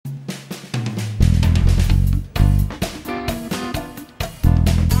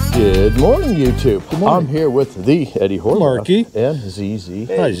Good morning, YouTube. Good morning. I'm here with the Eddie Horvath Marky and ZZ.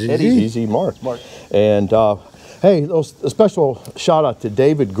 Hi, ZZ. Eddie, ZZ, Mark. And hey, a special shout out to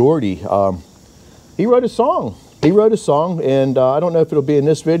David Gordy. He wrote a song. And I don't know if it'll be in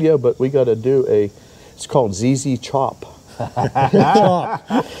this video, but we got to do it's called ZZ Chop. I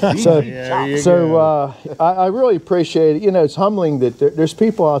really appreciate it. You know, it's humbling that there's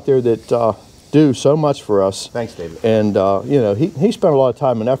people out there that do so much for us. Thanks, David. And you know, he spent a lot of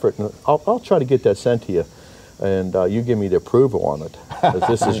time and effort, and I'll try to get that sent to you, and you give me the approval on it, because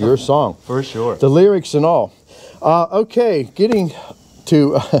this is your song. For sure. The lyrics and all. Okay, getting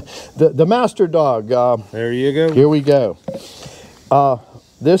to the Master Dog. There you go. Here we go.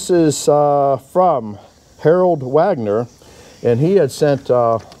 This is from Harold Wagner, and he had sent,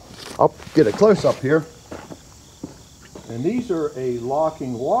 I'll get a close up here. And these are a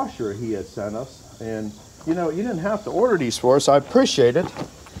locking washer he had sent us. And, you know, you didn't have to order these for us. I appreciate it.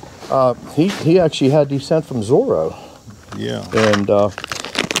 He actually had these sent from Zorro. Yeah.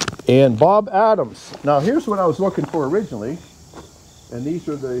 And Bob Adams. Now, here's what I was looking for originally. And these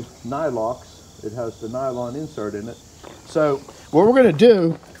are the nylocks. It has the nylon insert in it. So what we're going to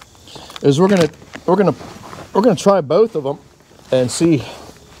do is we're going to try both of them and see.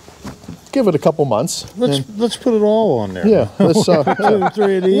 Give it a couple months. Let's put it all on there. Yeah, let's 2 or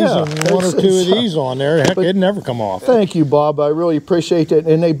 3 of these, yeah, and 1 or 2 of these on there. Heck, it'd never come off. Thank you, Bob. I really appreciate it.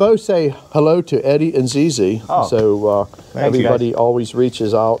 And they both say hello to Eddie and ZZ. Oh, so everybody always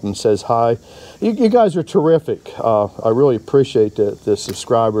reaches out and says hi. You guys are terrific. I really appreciate the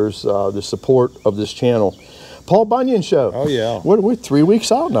subscribers, the support of this channel. Paul Bunyan Show. Oh, yeah. We're 3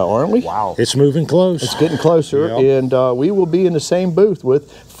 weeks out now, aren't we? Wow. It's moving close. It's getting closer. Yep. And we will be in the same booth with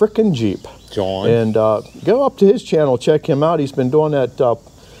Frickin' Jeep. John. And go up to his channel, check him out. He's been doing that,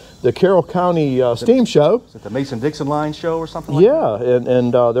 the Carroll County Steam Show. Is it the Mason-Dixon line show or something like that? Yeah,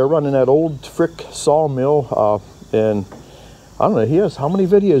 and they're running that old Frick sawmill. And I don't know, he has how many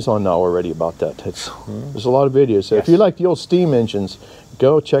videos on now already about that? There's a lot of videos. So if you like the old steam engines,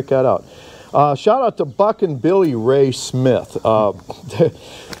 go check that out. Shout out to Buck and Billy Ray Smith.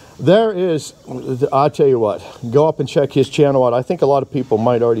 There is, I'll tell you what, go up and check his channel out. I think a lot of people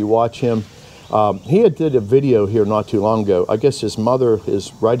might already watch him. He had did a video here not too long ago. I guess his mother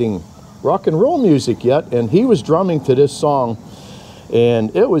is writing rock and roll music yet, and he was drumming to this song,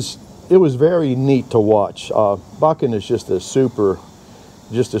 and it was very neat to watch. Buckin is just a super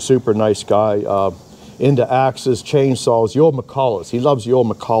nice guy. Into axes, chainsaws, the old McCullochs. He loves the old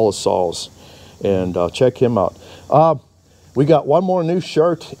McCulloch saws, and check him out. We got one more new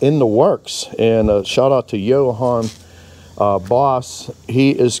shirt in the works, and shout out to Johan Boss.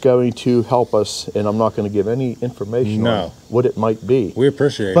 He is going to help us, and I'm not going to give any information on what it might be. We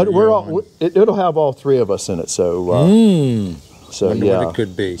appreciate it. But it'll have all 3 of us in it, so Wonder yeah. what it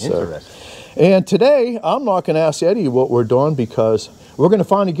could be. Interesting. And today, I'm not going to ask Eddie what we're doing, because we're going to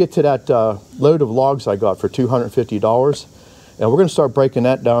finally get to that load of logs I got for $250, and we're going to start breaking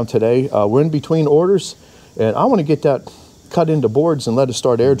that down today. We're in between orders, and I want to get that cut into boards and let it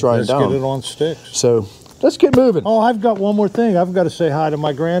start air drying down. Let's get it on sticks. So let's get moving. Oh, I've got one more thing. I've got to say hi to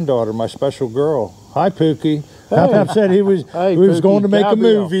my granddaughter, my special girl. Hi, Pookie. Pap said he was Pookie, going to make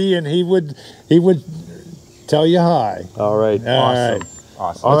Gabriel. a movie, and he would tell you hi. All right. Awesome.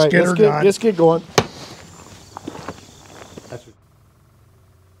 Awesome. All right, Let's let's get going.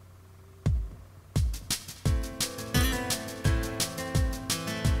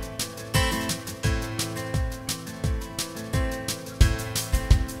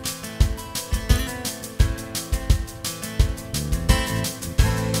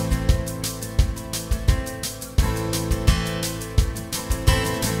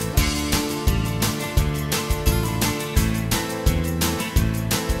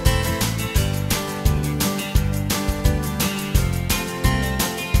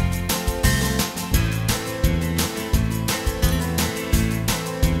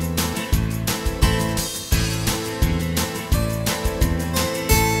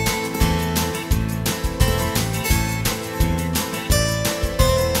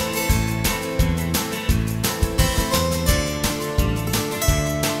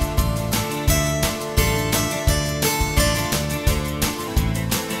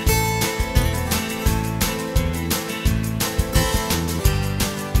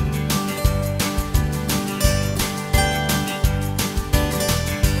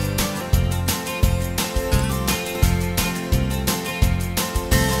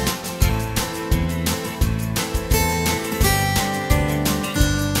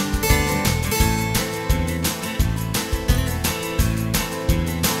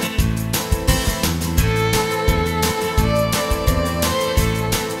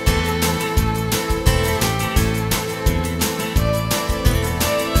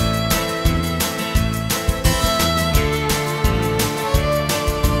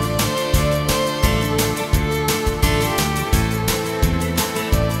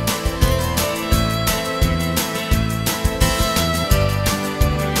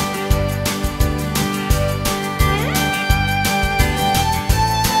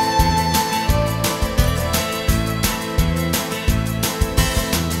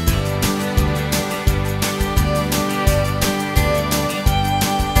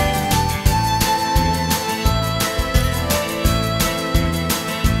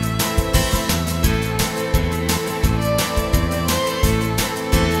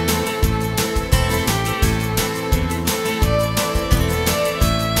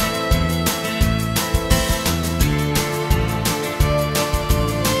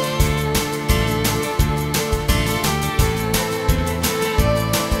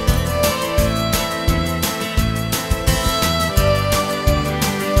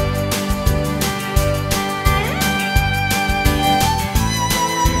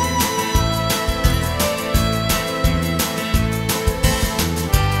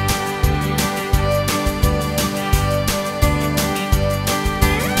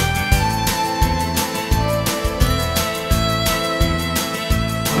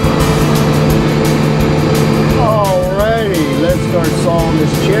 start sawing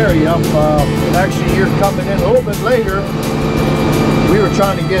this cherry up. Actually, you're coming in a little bit later. We were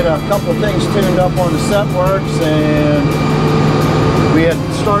trying to get a couple things tuned up on the set works, and we had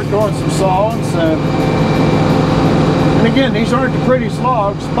to start doing some saws. And again, these aren't the prettiest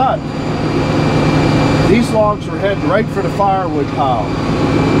logs, but these logs are heading right for the firewood pile.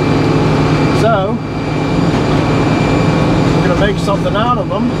 So we're going to make something out of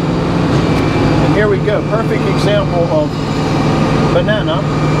them. And here we go. Perfect example of banana.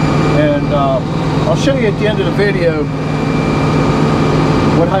 And I'll show you at the end of the video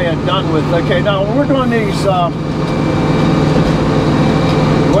what I had done with. Okay, now when we're doing these, the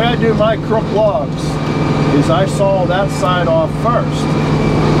way I do my crook logs is I saw that side off first,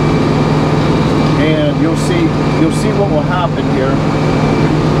 and you'll see what will happen here.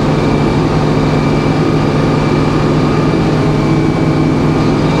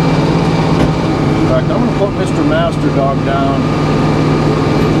 In fact, I'm going to put Mr. Master Dog down.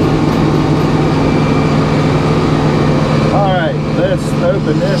 Alright, let's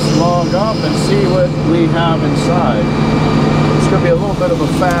open this log up and see what we have inside. It's going to be a little bit of a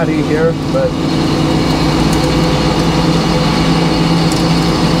fatty here, but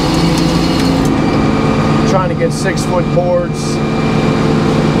trying to get 6-foot boards.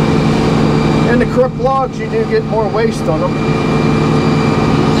 And the crook logs, you do get more waste on them.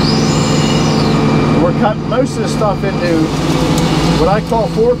 We're cutting most of the stuff into what I call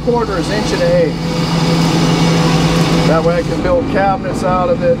 4/4 inch and 1/8. That way I can build cabinets out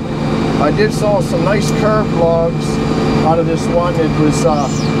of it. I did saw some nice curved logs out of this one. It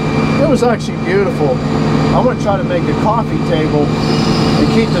was actually beautiful. I'm going to try to make a coffee table and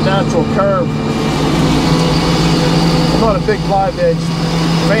keep the natural curve. I'm not a big live edge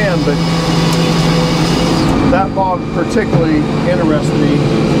fan, but that log particularly interests me.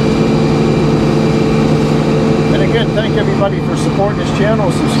 And again, thank everybody for supporting this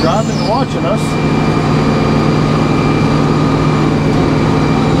channel, subscribing and watching us.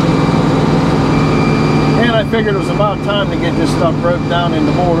 And I figured it was about time to get this stuff broke down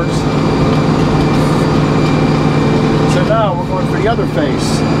into boards. So now we're going for the other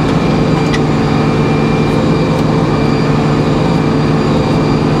face.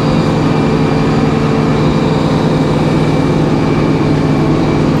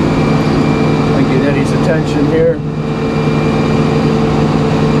 Eddie's attention here.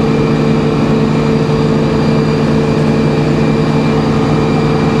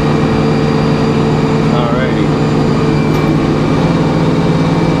 Alrighty.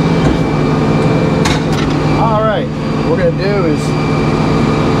 Alright, what we're going to do is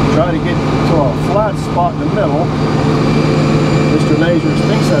try to get to a flat spot in the middle. Mr. Lasers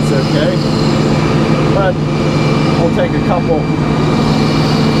thinks that's okay, but we'll take a couple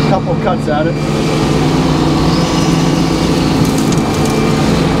cuts at it.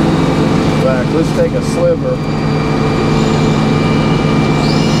 In fact, let's take a sliver.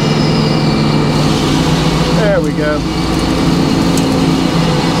 There we go.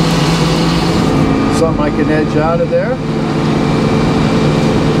 Something I can edge out of there.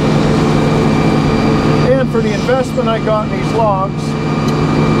 And for the investment I got in these logs,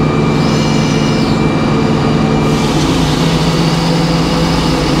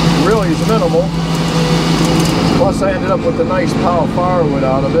 really is minimal. Plus I ended up with a nice pile of firewood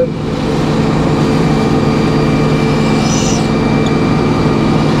out of it.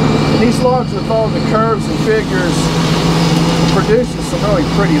 And these logs with all the curves and figures produces some really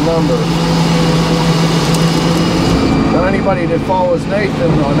pretty lumber. Now anybody that follows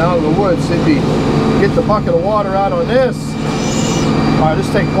Nathan on Out of the Woods, he'd be get the bucket of water out on this. Alright, let's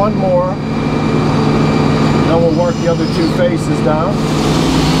take one more. Then we'll work the other two faces down.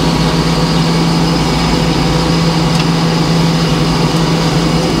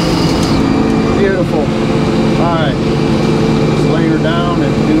 Beautiful. Alright, let's layer down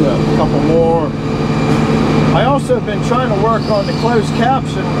and do a couple more. I also have been trying to work on the closed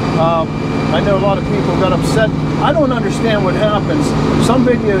caption. I know a lot of people got upset. I don't understand what happens. Some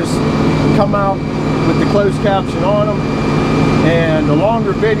videos come out with the closed caption on them, and the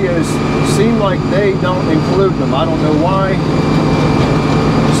longer videos seem like they don't include them. I don't know why.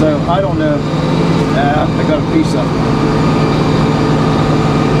 So I don't know. I got a piece of it.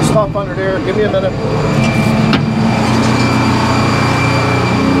 Stop under there. Give me a minute.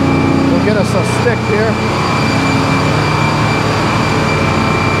 We'll get us a stick here.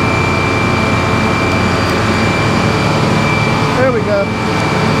 There we go.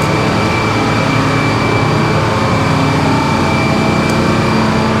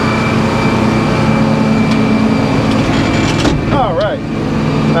 All right,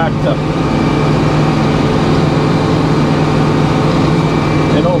 backed up.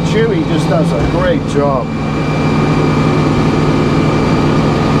 And old Chewy just does a great job.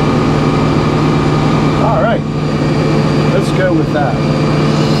 All right, let's go with that.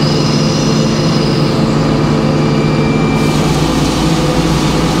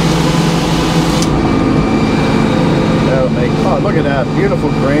 That'll make, oh, look at that, beautiful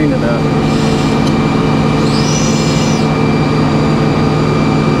grain in that.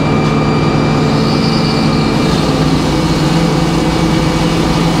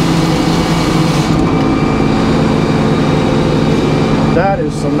 That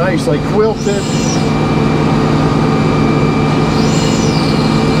is some nice, like, quilted.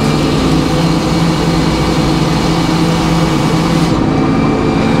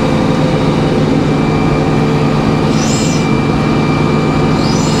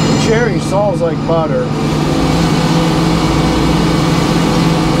 Cherry saws like butter.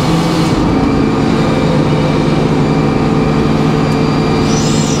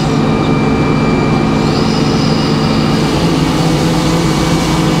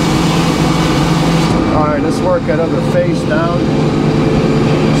 Work that other face down.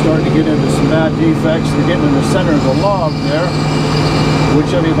 Starting to get into some bad defects. They're getting in the center of the log there,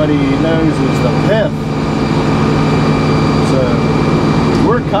 which everybody knows is the pith. So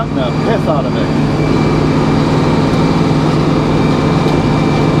we're cutting the pith out of it.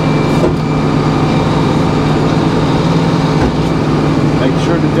 Make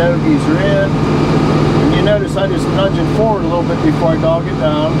sure the dogies are in. And you notice I just nudge it forward a little bit before I dog it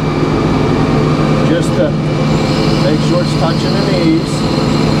down. Just to make sure it's touching the knees.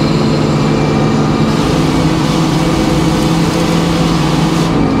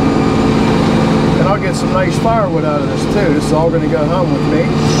 And I'll get some nice firewood out of this too. This is all going to go home with me.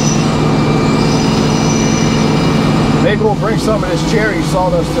 Maybe we'll bring some of this cherry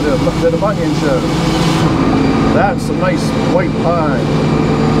sawdust to the Bunyan show. That's some nice white pine.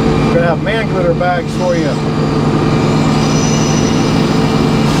 We're going to have man glitter bags for you.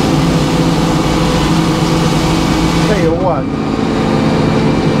 Tell you what,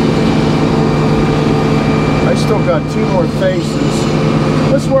 I still got two more faces.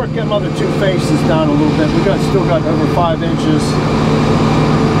 Let's work them other two faces down a little bit. We still got over 5 inches.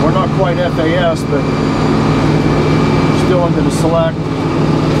 We're not quite FAS, but still under the select.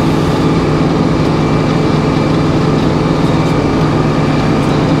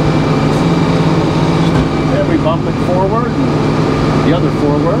 Then we bump it forward, and the other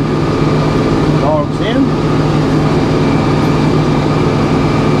forward. Dogs in.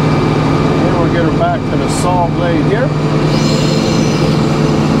 Get her back to the saw blade here.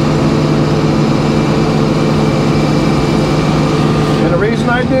 And the reason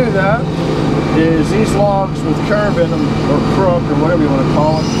I do that is these logs with curve in them, or crook, or whatever you want to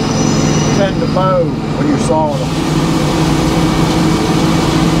call it, tend to bow when you're sawing them.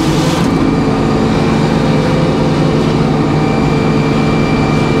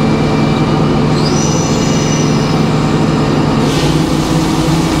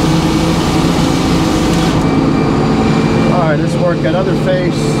 Let's work another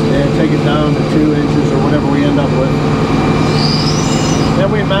face and take it down to 2 inches or whatever we end up with. Then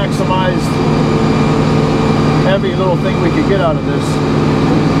we maximize every little thing we could get out of this.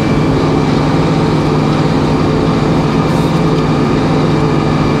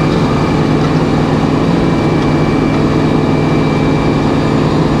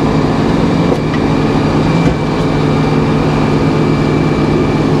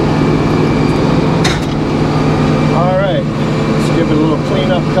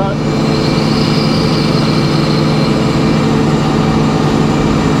 Cut.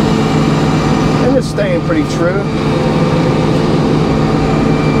 And it's staying pretty true.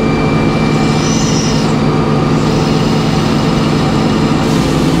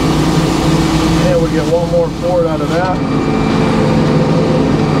 And we'll get one more cord out of that.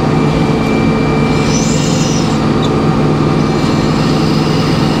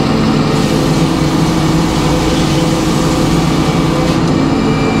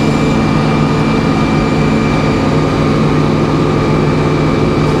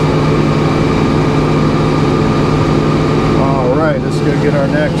 Get our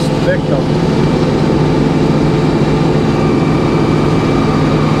next victim.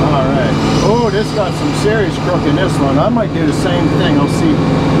 Alright. Oh, this got some serious crook in this one. I might do the same thing. I'll see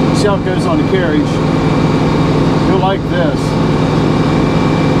how it goes on the carriage. You'll like this.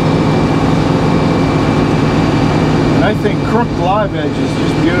 And I think crooked live edge is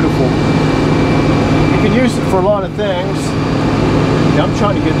just beautiful. You can use it for a lot of things. Yeah, I'm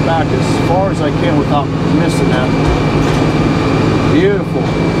trying to get back as far as I can without missing that. Beautiful.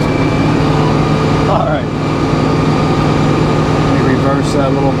 All right. Let me reverse that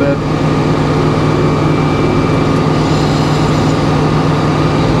a little bit.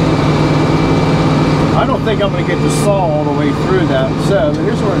 I don't think I'm going to get the saw all the way through that, so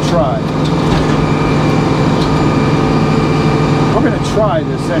here's what we're going to try. We're going to try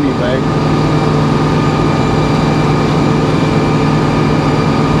this anyway.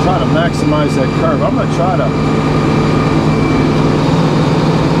 Try to maximize that curve. I'm going to try to...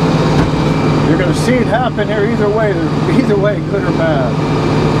 You're going to see it happen here either way, good or bad.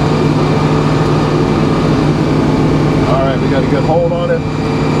 Alright, we got a good hold on it.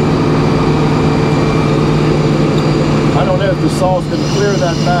 I don't know if the saw's going to clear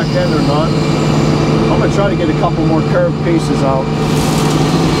that back end or not. I'm going to try to get a couple more curved pieces out.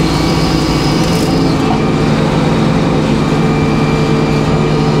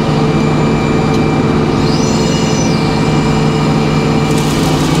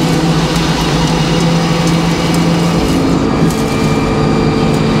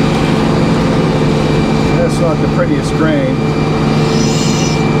 That's not the prettiest grain.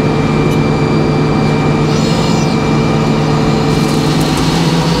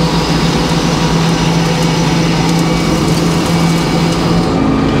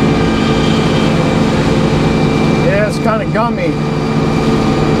 Kind of gummy.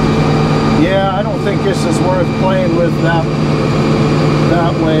 Yeah, I don't think this is worth playing with that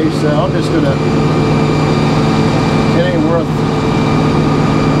way, so I'm just gonna, it ain't worth.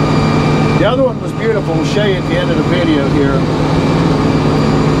 The other one was beautiful. We'll show you at the end of the video here.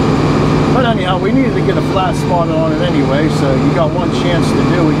 But anyhow, we needed to get a flat spot on it anyway, so you got one chance to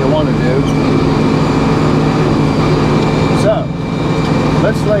do what you want to do. So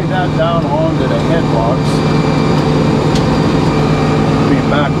let's lay that down onto the head box.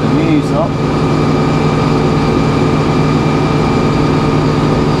 Back the knees up.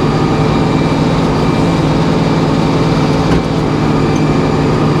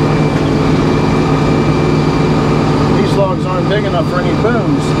 These logs aren't big enough for any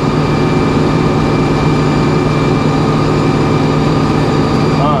booms.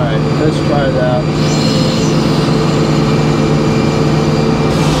 Alright, let's try that.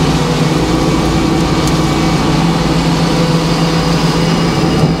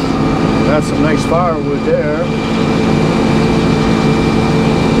 That's some nice firewood there.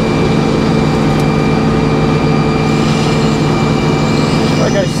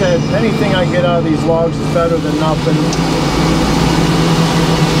 Like I said, anything I get out of these logs is better than nothing.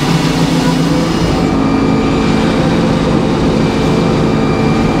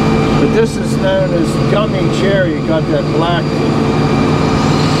 But this is known as gummy cherry. It got that black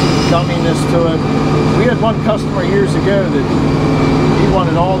gumminess to it. We had one customer years ago that he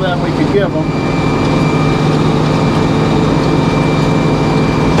wanted all that we could give him.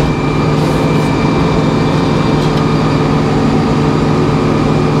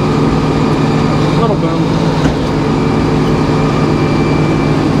 Little boom.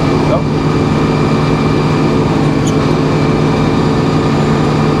 Nope.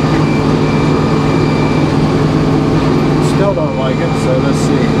 Still don't like it, so let's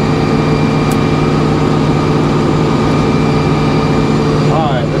see.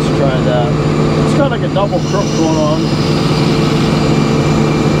 Try that. It's got like a double crook going on.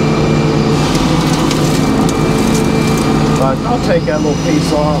 But I'll take that little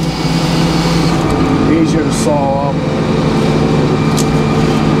piece off. Easier to saw up.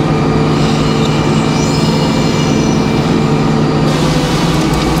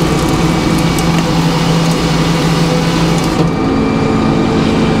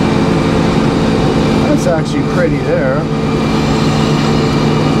 That's actually pretty there.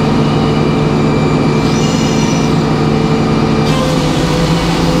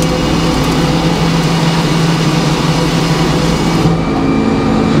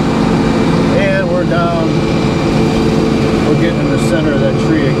 Down, we're getting in the center of that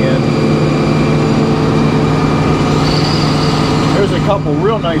tree again. There's a couple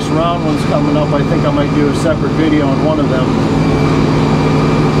real nice round ones coming up. I think I might do a separate video on one of them.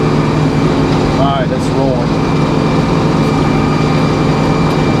 Alright, let's roll.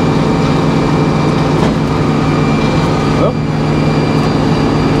 Oh.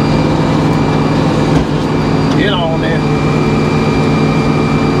 Get on there.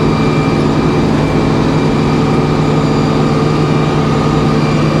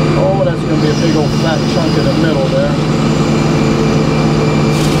 Be a big old fat chunk in the middle there.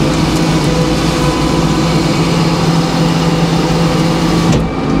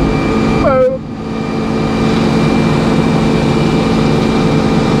 Boom.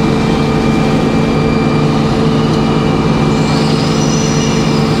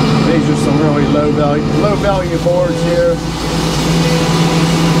 These are some really low value boards here.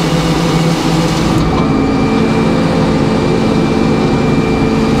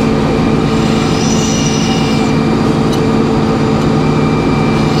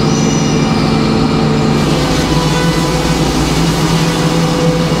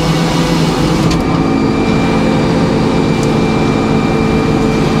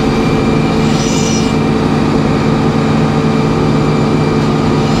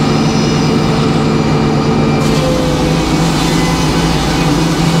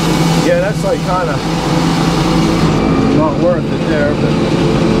 kind of not worth it there, but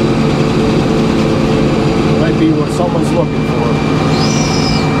might be what someone's looking for.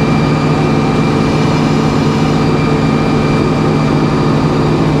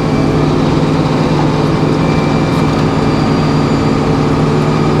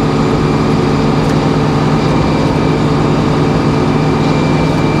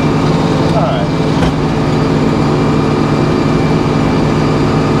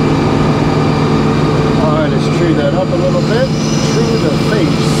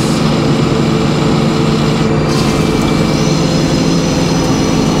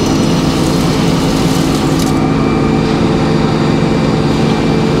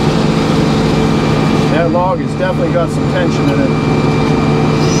 It's definitely got some tension in it.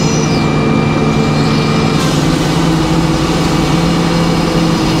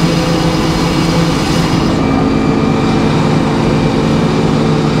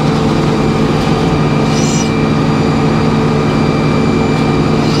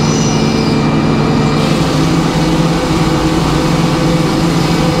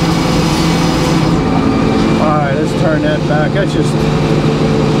 Alright, let's turn that back. That's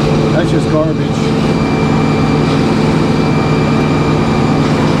just garbage.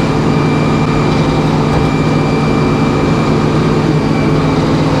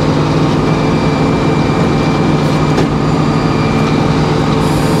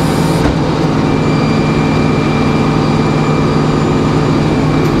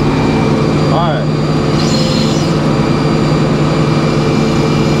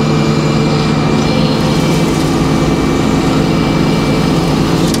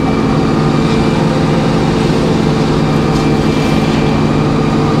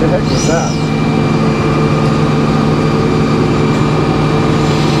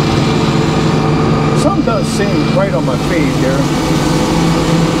 Something does seem right on my feet here.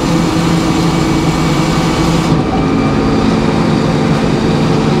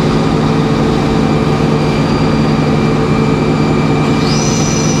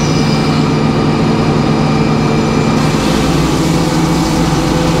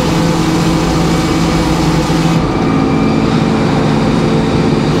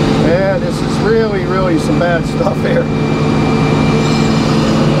 Really some bad stuff here.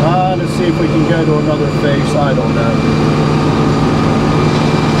 Let's see if we can go to another face. I don't know.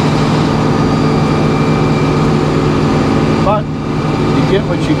 But you get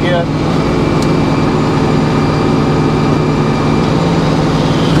what you get.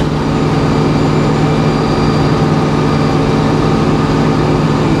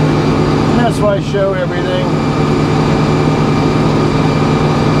 And that's why I show everything.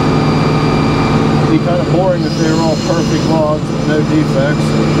 Be kind of boring if they were all perfect logs with no defects.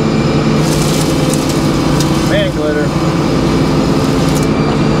 Man glitter.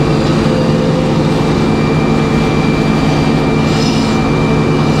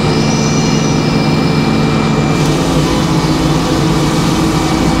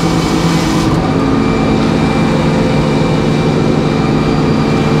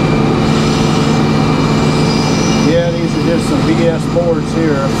 Yeah, these are just some BS boards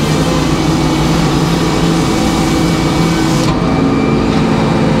here.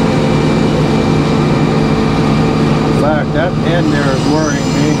 That end there is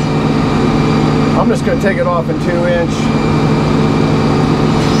worrying me. I'm just going to take it off in 2-inch.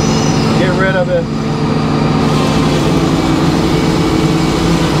 Get rid of it.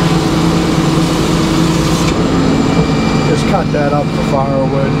 Just cut that up for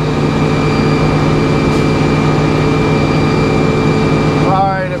firewood.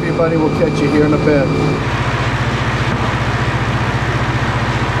 Alright everybody, we'll catch you here in a bit.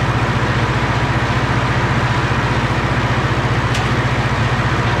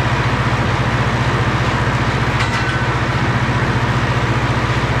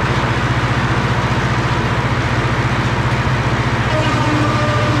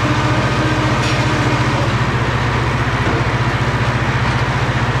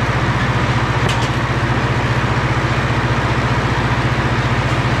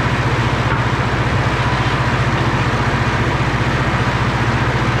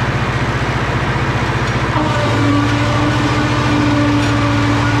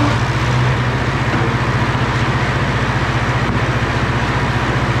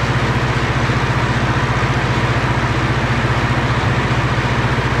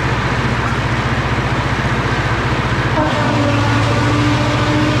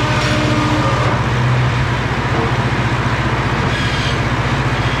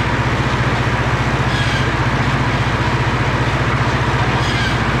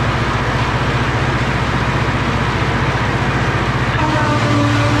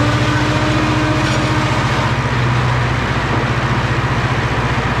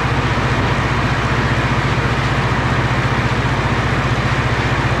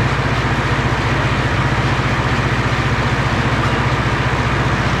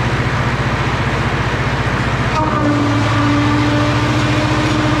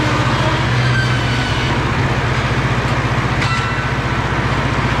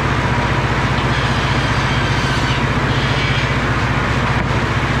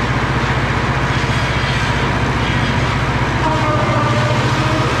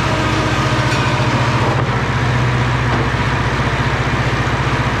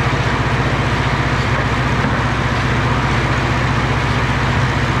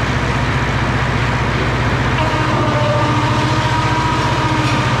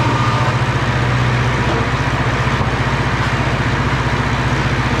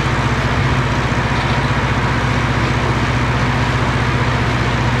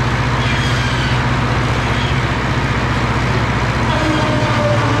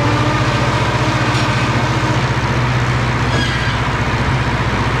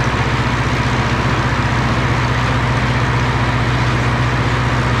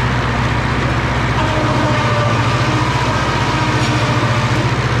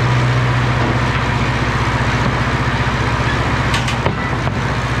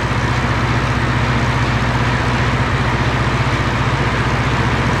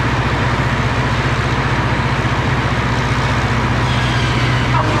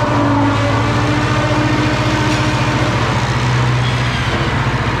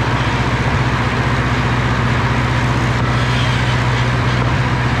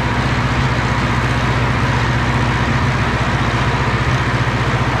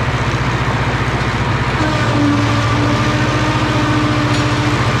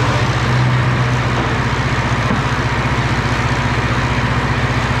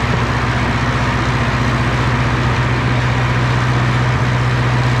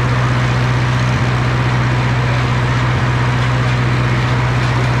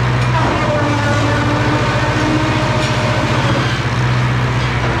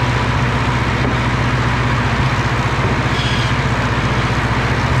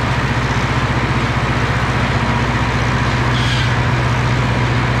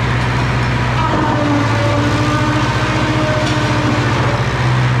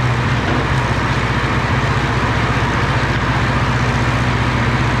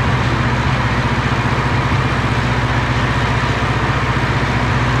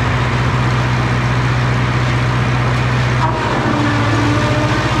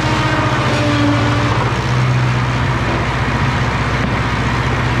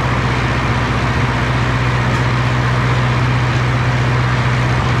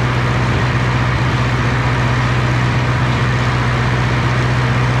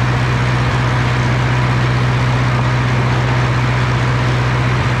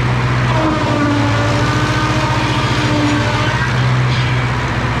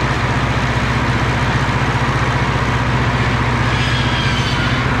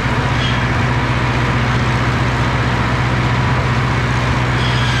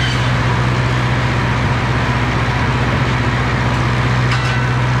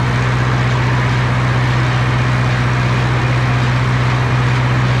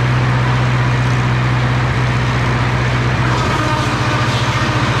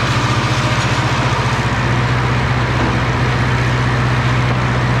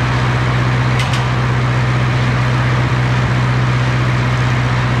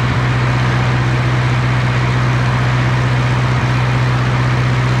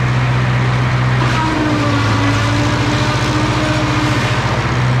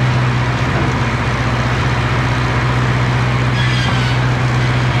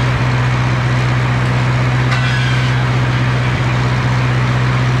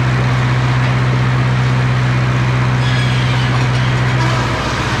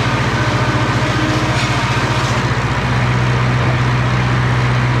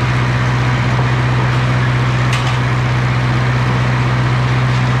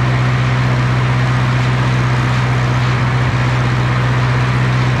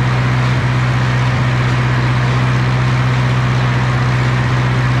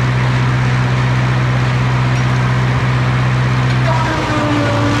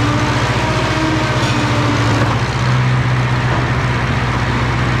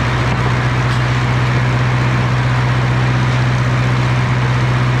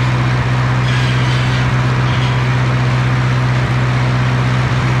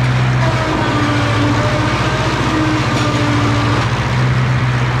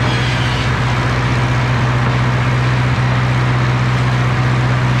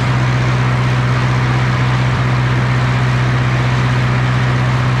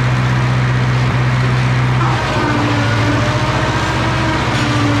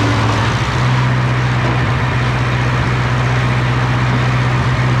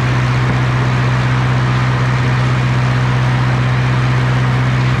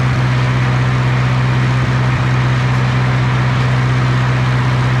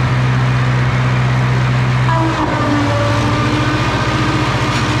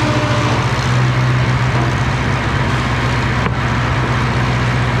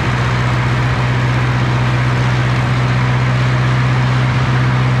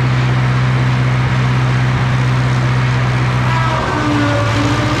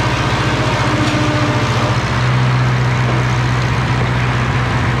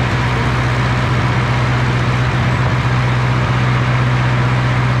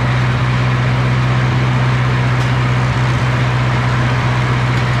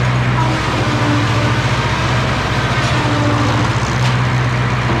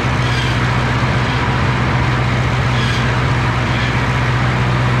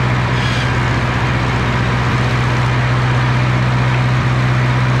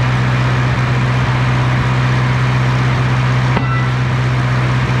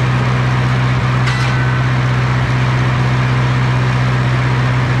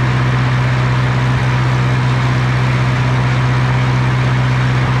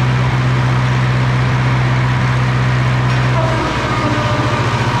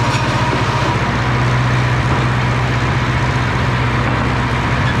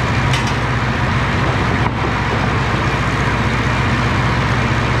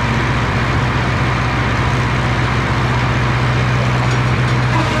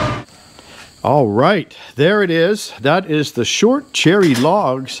 All right, there it is. That is the short cherry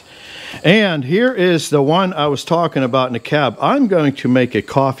logs. And here is the one I was talking about in the cab. I'm going to make a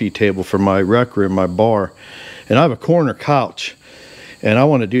coffee table for my rec room, my bar. And I have a corner couch. And I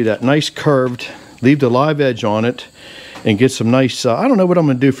want to do that nice curved, leave the live edge on it, and get some nice, I don't know what I'm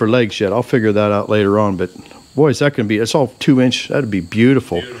going to do for legs yet. I'll figure that out later on. But boys, that can be, it's all 2-inch. That'd be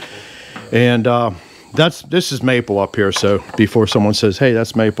beautiful. And this is maple up here. So before someone says, hey,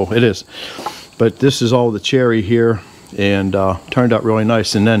 that's maple, it is. But this is all the cherry here, and turned out really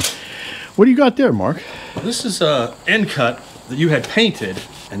nice. And then, what do you got there, Mark? This is a end cut that you had painted,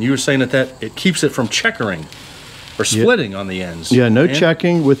 and you were saying that it keeps it from checkering or splitting on the ends. Yeah, no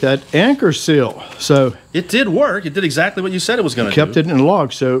checking with that anchor seal. So it did work. It did exactly what you said it was going to do. Kept it in the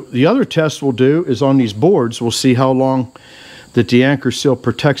log. So the other test we'll do is on these boards. We'll see how long that the anchor seal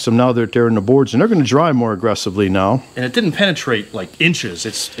protects them now that they're in the boards, and they're going to dry more aggressively now. And it didn't penetrate like inches.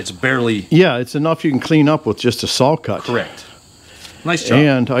 It's barely. Yeah, it's enough you can clean up with just a saw cut. Correct. Nice job.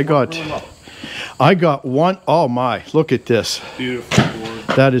 And I got one. Oh my! Look at this. Beautiful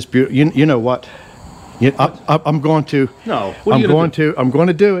board. That is beautiful. You know what? I'm going to. No. I'm going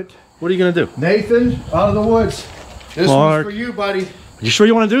to do it. What are you going to do? Nathan, out of the woods. This Mark. one's for you, buddy. You sure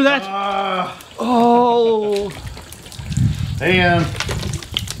you want to do that? Oh. And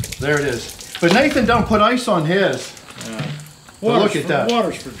there it is. But Nathan don't put ice on his. Look at that.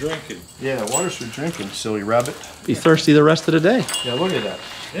 Water's for drinking. Yeah, water's for drinking, silly rabbit. Be thirsty the rest of the day. Yeah, look at that.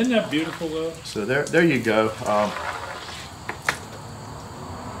 Isn't that beautiful, though? So there you go.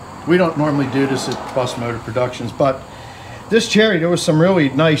 We don't normally do this at Bus Motor Productions, but this cherry, there was some really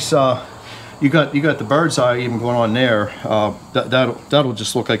nice. You got the bird's eye even going on there. That'll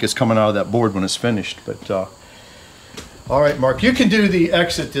just look like it's coming out of that board when it's finished. But all right, Mark, you can do the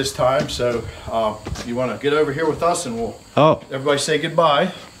exit this time. So you want to get over here with us, and we'll everybody say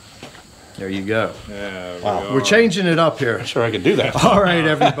goodbye. There you go. Yeah, We're changing it up here. I'm sure I can do that. All right,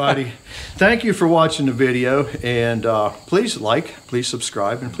 everybody. Thank you for watching the video, and please like, please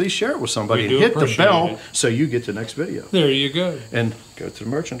subscribe, and please share it with somebody. We And do hit the appreciate bell it. so you get the next video. There you go. And go to the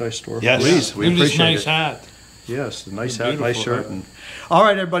merchandise store. Yes. Please, we Look at this appreciate nice it. hat. Yes, the nice A hat, nice beautiful shirt. hat. And all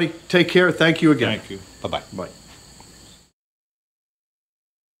right, everybody, take care. Thank you again. Thank you. Bye-bye. Bye.